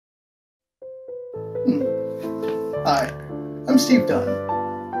Hi, I'm Steve Dunne.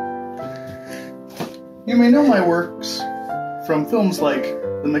 You may know my works from films like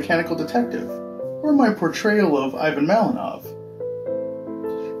The Mechanical Detective or my portrayal of Ivan Malinov.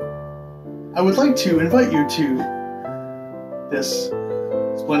 I would like to invite you to this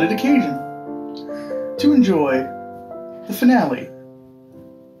splendid occasion to enjoy the finale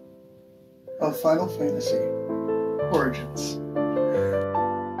of Final Fantasy Origins.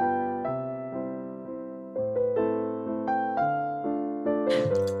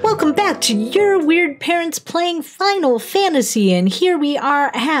 Welcome back to Your Weird Parents Playing Final Fantasy, and here we are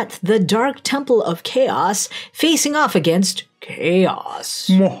at the Dark Temple of Chaos, facing off against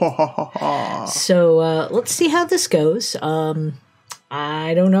Chaos. So, let's see how this goes.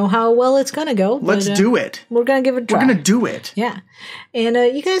 I don't know how well it's gonna go. Let's do it. We're gonna give it a try. We're gonna do it. Yeah. And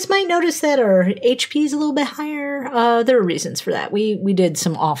you guys might notice that our HP is a little bit higher. There are reasons for that. We did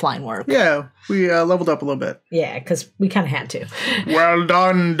some offline work. Yeah, we leveled up a little bit. Yeah, because we kind of had to. Well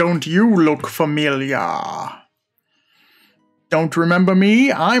done, don't you look familiar? Don't remember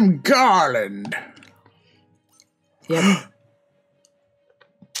me? I'm Garland. Yep.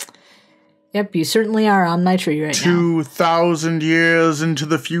 Yep, you certainly are on my tree right now. 2,000 years into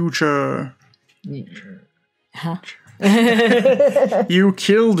the future. Huh? You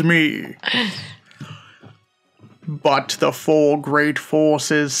killed me. But the four great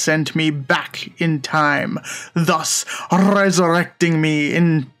forces sent me back in time, thus resurrecting me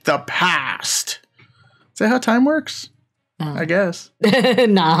in the past. Is that how time works? I guess.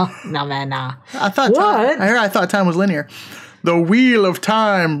 No, man, nah. I thought time was linear. The wheel of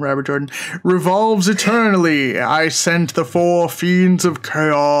time, Robert Jordan, revolves eternally. I sent the four fiends of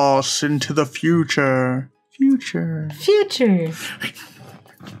chaos into the future. Future.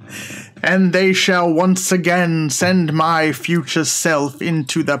 And they shall once again send my future self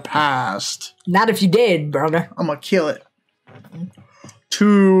into the past. Not if you did, brother. I'm gonna kill it.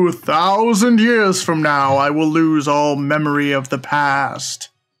 2,000 years from now, I will lose all memory of the past.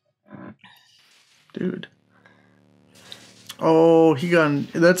 Dude. Oh,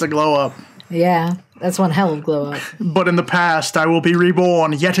 that's a glow up. Yeah, that's one hell of glow up. But in the past, I will be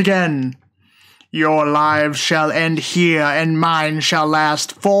reborn yet again. Your lives shall end here, and mine shall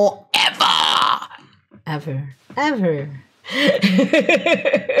last forever. Ever.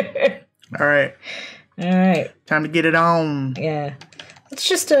 All right. Time to get it on. Yeah. Let's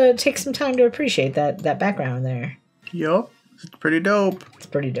just take some time to appreciate that background there. Yup. It's pretty dope. It's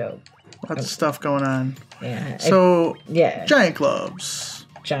pretty dope. Lots of stuff going on. Yeah. So, yeah. Giant gloves.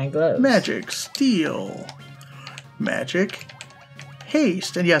 Magic. Steel. Magic.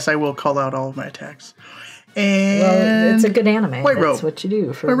 Haste. And yes, I will call out all of my attacks. And well, it's a good anime. White robe. That's what you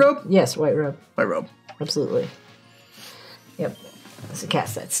do. White robe? Yes, white robe. White robe. Absolutely. Yep. So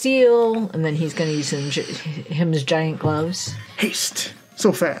cast that steel, and then he's going to use his giant gloves. Haste.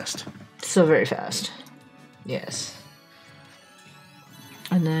 So fast. So very fast. Yes.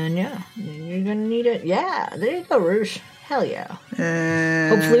 And then, yeah, you're going to need it. Yeah, there you go, Rouge. Hell yeah.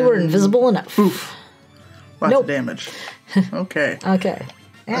 And hopefully we're invisible enough. Oof. Lots of damage. Okay. Okay.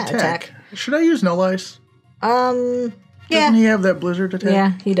 Yeah, attack. Should I use Null Ice? Yeah. Doesn't he have that blizzard attack?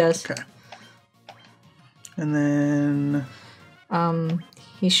 Yeah, he does. Okay. And then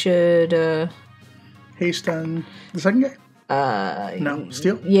he should haste on the second guy? No,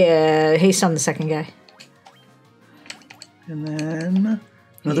 steel? Yeah, haste on the second guy. And then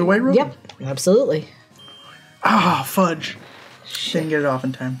another white robe? Yep, absolutely. Ah, fudge. Didn't get it off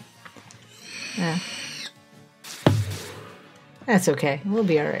in time. Yeah. That's okay. We'll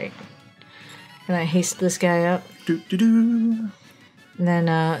be alright. Can I haste this guy up? And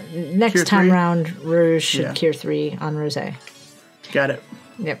then next cure time 3? round, Rouge should cure 3 on Rosé. Got it.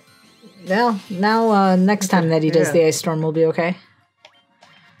 Yep. Well, now next time that he does the ice storm will be okay.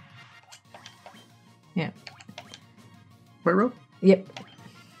 Yeah. White robe? Yep.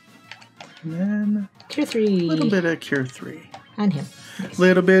 And then cure 3. A little bit of cure 3. On him. Nice.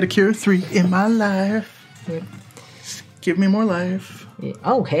 Little bit of cure 3 in my life. Yep. Give me more life. Yeah.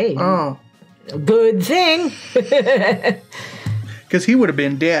 Oh, hey. Oh. Good thing. Because he would have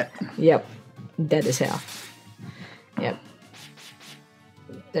been dead. Yep. Dead as hell. Yep.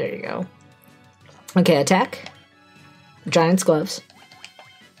 There you go. Okay, attack. Giant's gloves.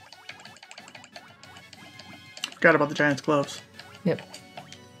 Forgot about the Giant's gloves. Yep.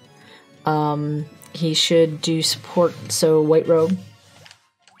 He should do support, so white robe.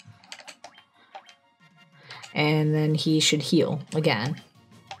 And then he should heal again.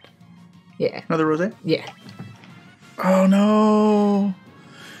 Yeah. Another rosé? Yeah. Oh no.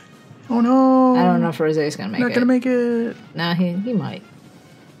 Oh no. I don't know if Rosé's gonna make it. Not gonna make it. No, he might.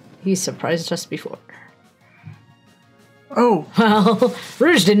 He surprised us before. Oh. Well,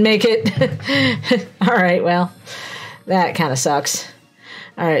 Rouge didn't make it. All right, well, that kind of sucks.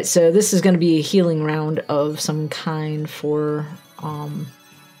 All right, so this is going to be a healing round of some kind for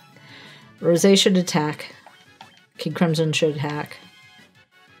Rosé should attack. King Crimson should attack.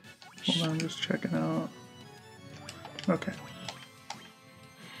 Hold on, I'm just checking out. Okay.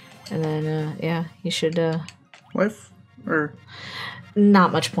 And then, yeah, he should... Life? Or...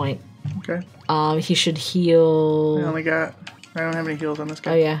 Not much point. Okay. He should heal... I don't have any heals on this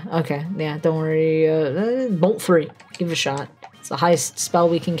guy. Oh, yeah. Okay. Yeah, don't worry. Bolt 3. Give it a shot. It's the highest spell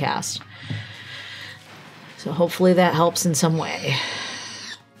we can cast. So hopefully that helps in some way.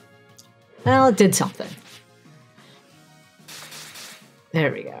 Well, it did something.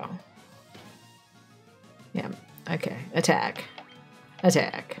 There we go. Yeah. Okay. Attack.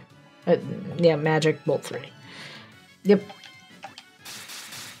 Attack. Yeah, magic. Bolt 3. Yep.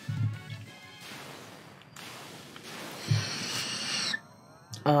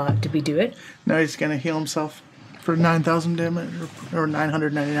 Did we do it? No, he's gonna heal himself for 9,000 damage or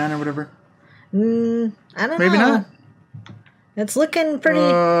 999 or whatever. I don't know. Maybe not. It's looking pretty.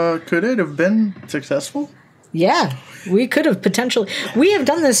 Could it have been successful? Yeah, we could have potentially. We have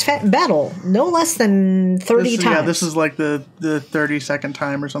done this battle no less than 30 times. Yeah, this is like the 32nd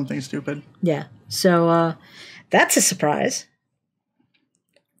time or something stupid. Yeah, so that's a surprise.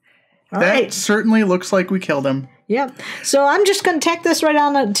 All that right. certainly looks like we killed him. Yeah. So I'm just going to tack this right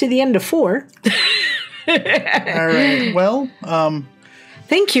on to the end of 4. All right. Well,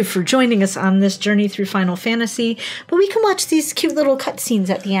 thank you for joining us on this journey through Final Fantasy. But we can watch these cute little cutscenes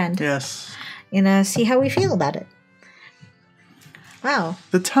at the end. Yes. And see how we feel about it. Wow.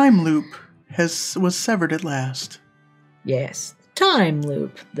 The time loop was severed at last. Yes. Time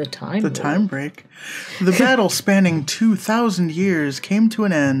loop. The time loop. Time break. The battle spanning 2,000 years came to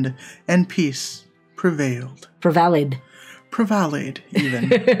an end, and peace prevailed. Prevalid, even.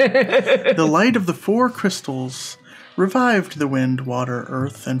 The light of the 4 crystals revived the wind, water,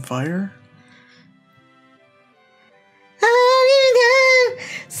 earth, and fire.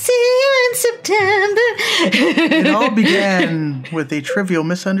 See you in September. It all began with a trivial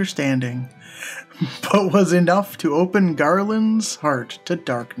misunderstanding, but was enough to open Garland's heart to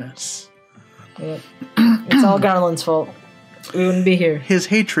darkness. Yeah. It's all Garland's fault. We wouldn't be here. His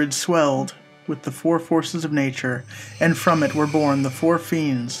hatred swelled with the 4 forces of nature, and from it were born the 4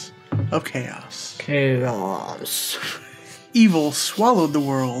 fiends of chaos. Chaos. Evil swallowed the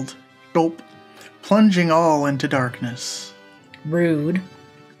world, gulp, plunging all into darkness. Rude.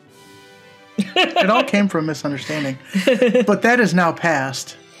 It all came from a misunderstanding. But that is now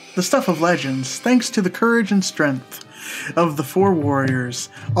past. The stuff of legends, thanks to the courage and strength of the 4 warriors,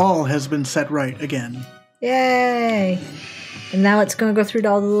 all has been set right again. Yay! And now it's going to go through to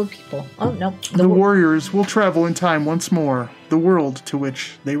all the little people. Oh, no. The warriors will travel in time once more. The world to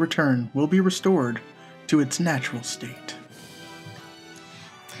which they return will be restored to its natural state.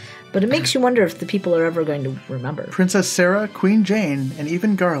 But it makes you wonder if the people are ever going to remember. Princess Sarah, Queen Jane, and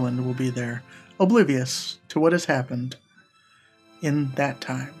even Garland will be there, oblivious to what has happened in that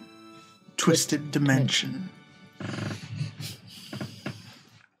time. Twisted dimension.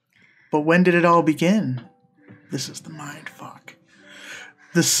 But when did it all begin? This is the mind fuck.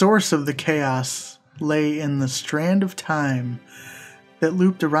 The source of the chaos lay in the strand of time that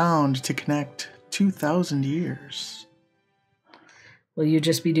looped around to connect 2,000 years. Will you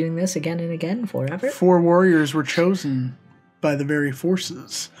just be doing this again and again forever? 4 warriors were chosen by the very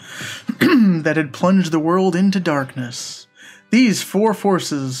forces that had plunged the world into darkness. These 4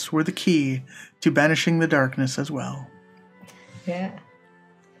 forces were the key to banishing the darkness as well. Yeah.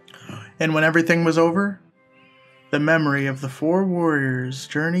 And when everything was over, the memory of the 4 warriors'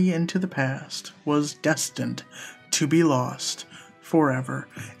 journey into the past was destined to be lost forever.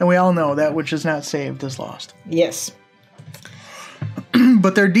 And we all know that which is not saved is lost. Yes.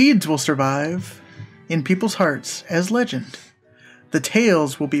 But their deeds will survive in people's hearts as legend. The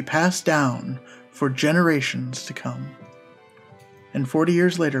tales will be passed down for generations to come. And 40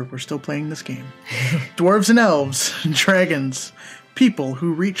 years later, we're still playing this game. Dwarves and elves, dragons, people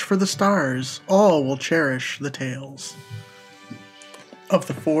who reach for the stars, all will cherish the tales of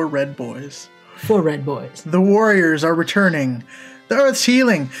the 4 red boys. 4 red boys. The warriors are returning. The earth's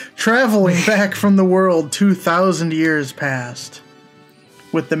healing, traveling back from the world 2,000 years past.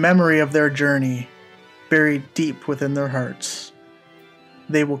 With the memory of their journey buried deep within their hearts,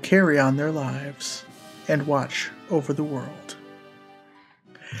 they will carry on their lives and watch over the world.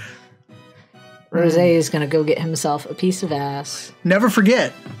 Rosé is going to go get himself a piece of ass. Never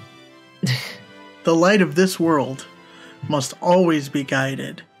forget, the light of this world must always be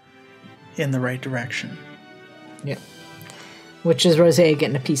guided in the right direction. Yeah. Which is Rose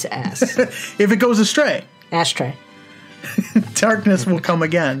getting a piece of ass. If it goes astray, Ashtray. darkness will come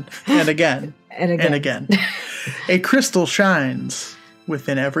again and again And again. and again. A crystal shines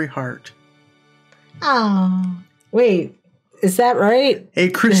within every heart. Oh. Wait, is that right? A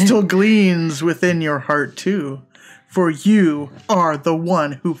crystal gleams within your heart too, for you are the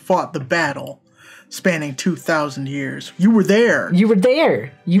one who fought the battle spanning 2,000 years. You were there. You were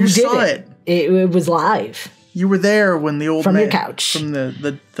there. You did saw it. It was live. You were there when the old From your couch. from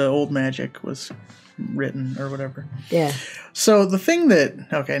the old magic was written or whatever. Yeah. So the thing that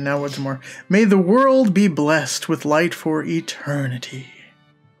okay, now what's more? May the world be blessed with light for eternity.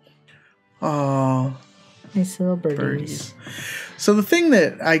 Oh, Nice little birdies. birdies. So the thing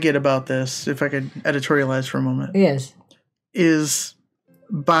that I get about this, if I could editorialize for a moment, Yes. is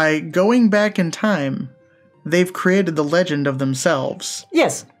by going back in time, they've created the legend of themselves.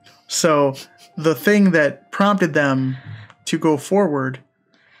 Yes. So the thing that prompted them to go forward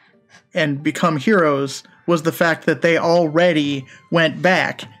and become heroes was the fact that they already went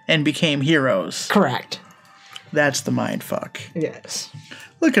back and became heroes. Correct. That's the mind fuck. Yes.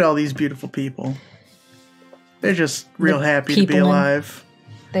 Look at all these beautiful people. They're just real The happy to be people in- alive.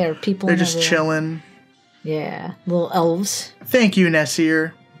 There are people. They're in just everywhere. chilling. Yeah. Little elves. Thank you,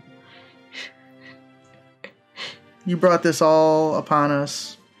 Nessir. You brought this all upon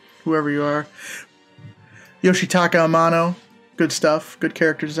us, whoever you are. Yoshitaka Amano, good stuff, good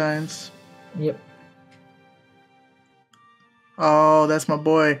character designs. Yep. Oh, that's my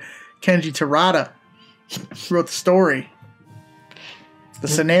boy, Kenji Terada. He wrote the story. The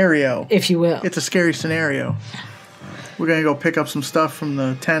scenario. If you will. It's a scary scenario. We're going to go pick up some stuff from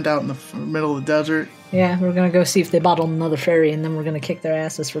the tent out in the middle of the desert. Yeah, we're gonna go see if they bottled another fairy, and then we're gonna kick their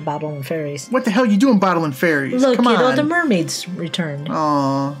asses for bottling fairies. What the hell you doing bottling fairies? Look, Come you know, on. the mermaids returned.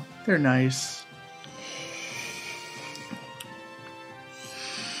 Aw, they're nice.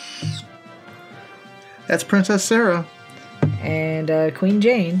 That's Princess Sarah. And Queen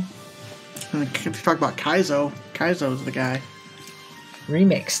Jane And talk about Kaizo. Kaizo's the guy.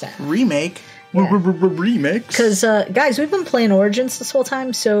 remixed that. Remake? Yeah. Remix? Because, guys, we've been playing Origins this whole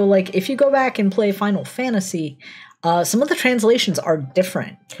time, so, like, if you go back and play Final Fantasy, some of the translations are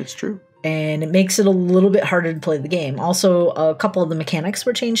different, It's true. and it makes it a little bit harder to play the game. Also, a couple of the mechanics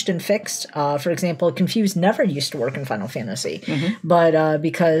were changed and fixed. For example, Confuse never used to work in Final Fantasy, but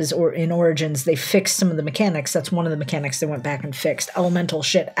because in Origins they fixed some of the mechanics, that's one of the mechanics they went back and fixed. Elemental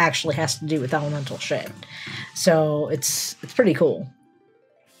shit actually has to do with elemental shit. So it's pretty cool.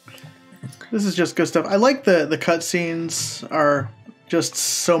 This is just good stuff. I like the cutscenes are just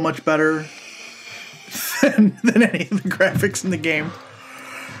so much better than any of the graphics in the game.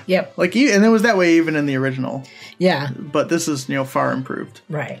 Yep. Like, and it was that way even in the original. Yeah. But this is, far improved.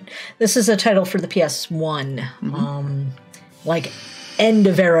 Right. This is a title for the PS1. Like end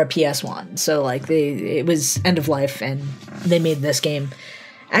of era PS1. So like it was end of life and they made this game.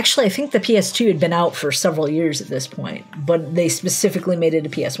 Actually, I think the PS2 had been out for several years at this point, but they specifically made it a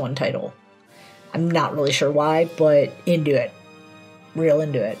PS1 title. I'm not really sure why, but into it. Real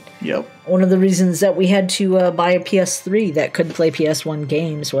into it. Yep. One of the reasons that we had to buy a PS3 that could play PS1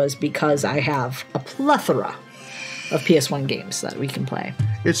 games was because I have a plethora of PS1 games that we can play.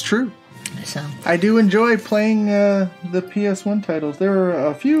 It's true. So I do enjoy playing the PS1 titles. There are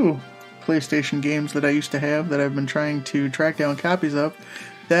a few PlayStation games that I used to have that I've been trying to track down copies of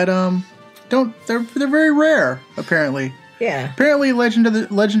that they're very rare, apparently. yeah. Apparently Legend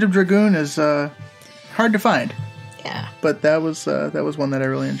of Dragoon is hard to find. Yeah. But that was one that I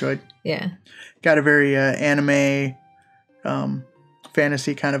really enjoyed. Yeah. Got a very anime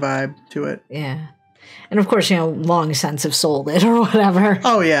fantasy kind of vibe to it. Yeah. And of course, long since have sold it or whatever.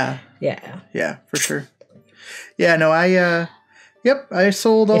 Oh yeah. Yeah. Yeah, for sure. Yeah, no, I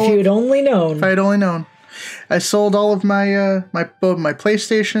sold all If you had only known. if I had only known. I sold all of my my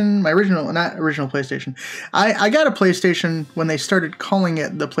PlayStation, not original PlayStation. I got a PlayStation when they started calling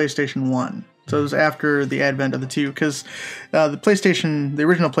it the PlayStation 1. So it was after the advent of the 2, because the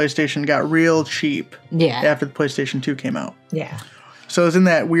original PlayStation got real cheap Yeah. after the PlayStation 2 came out. Yeah. So it was in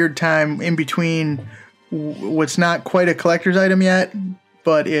that weird time in between what's not quite a collector's item yet,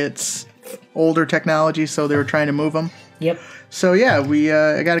 but it's older technology, so they were trying to move them. Yep. So yeah,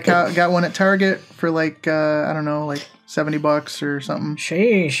 I got one at Target for like I don't know, like $70 or something.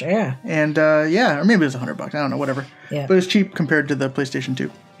 Sheesh. Yeah. And or maybe it was $100. I don't know, whatever. Yeah. But it was cheap compared to the PlayStation 2.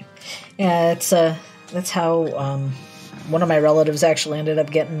 Yeah. That's how one of my relatives actually ended up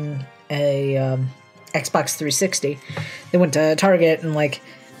getting a Xbox 360. They went to Target and like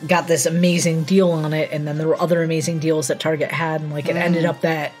got this amazing deal on it, and then there were other amazing deals that Target had, and like it ended up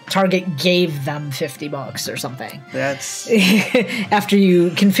that Target gave them $50 or something. That's after you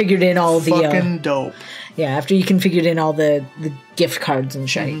configured in all the fucking dope. Yeah, after you configured in all the gift cards and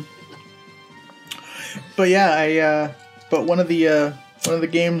shit. But yeah, but one of the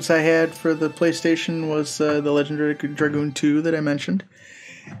games I had for the PlayStation was the Legendary Dragoon 2 that I mentioned,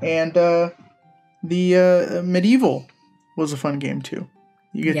 and the Medieval was a fun game too.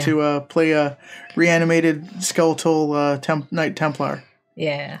 You get to play a reanimated skeletal Knight Templar.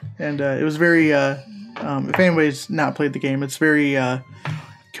 Yeah, and it was very. If anybody's not played the game, it's very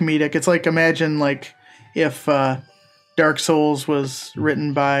comedic. It's like, imagine like if Dark Souls was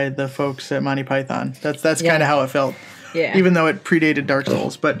written by the folks at Monty Python. That's kind of how it felt. Yeah. Even though it predated Dark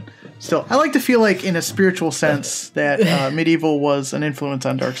Souls, but still, I like to feel like, in a spiritual sense, that Medieval was an influence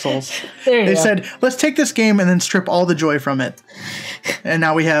on Dark Souls. They said, let's take this game and then strip all the joy from it, and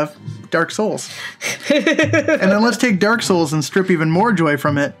now we have Dark Souls. And then let's take Dark Souls and strip even more joy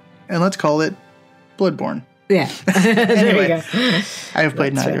from it, and let's call it Bloodborne. Yeah. Anyway, I have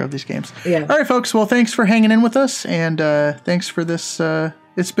played neither of these games. Yeah. All right, folks. Well, thanks for hanging in with us, and thanks for this.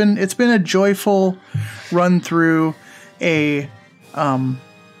 It's been a joyful run through a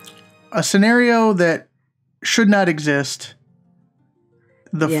scenario that should not exist.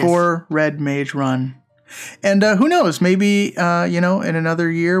 The 4 red mage run. And who knows? Maybe in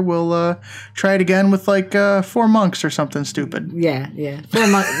another year we'll try it again with like 4 monks or something stupid. Yeah. 4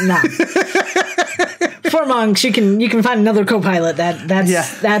 monks. No. 4 monks. You can find another co-pilot.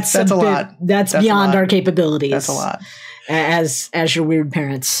 That's a lot. That's beyond our capabilities. That's a lot. As your weird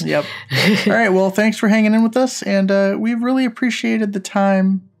parents. Yep. All right. Well, thanks for hanging in with us, and we've really appreciated the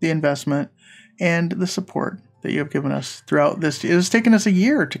time, the investment, and the support that you have given us throughout this. It has taken us a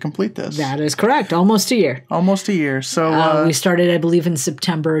year to complete this. That is correct. Almost a year. So we started, I believe, in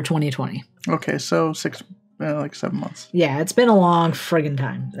September 2020. Okay, so 7 months. Yeah, it's been a long friggin'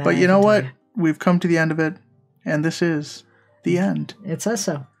 time. But you know what? We've come to the end of it, and this is the end. It says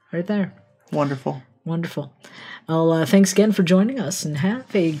so right there. Wonderful. Well, thanks again for joining us, and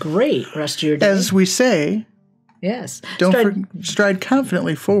have a great rest of your day. As we say, yes, stride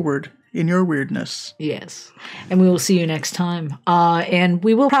confidently forward in your weirdness. Yes, and we will see you next time. And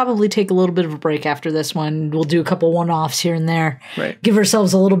we will probably take a little bit of a break after this one. We'll do a couple one-offs here and there. Right. Give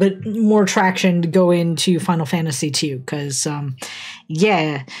ourselves a little bit more traction to go into Final Fantasy II, because,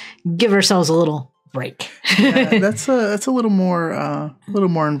 give ourselves a little break. Yeah, that's a little more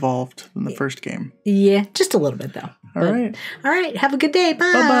involved than the first game. Yeah, just a little bit though. All right. Have a good day.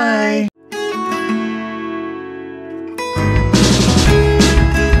 Bye. Bye-bye.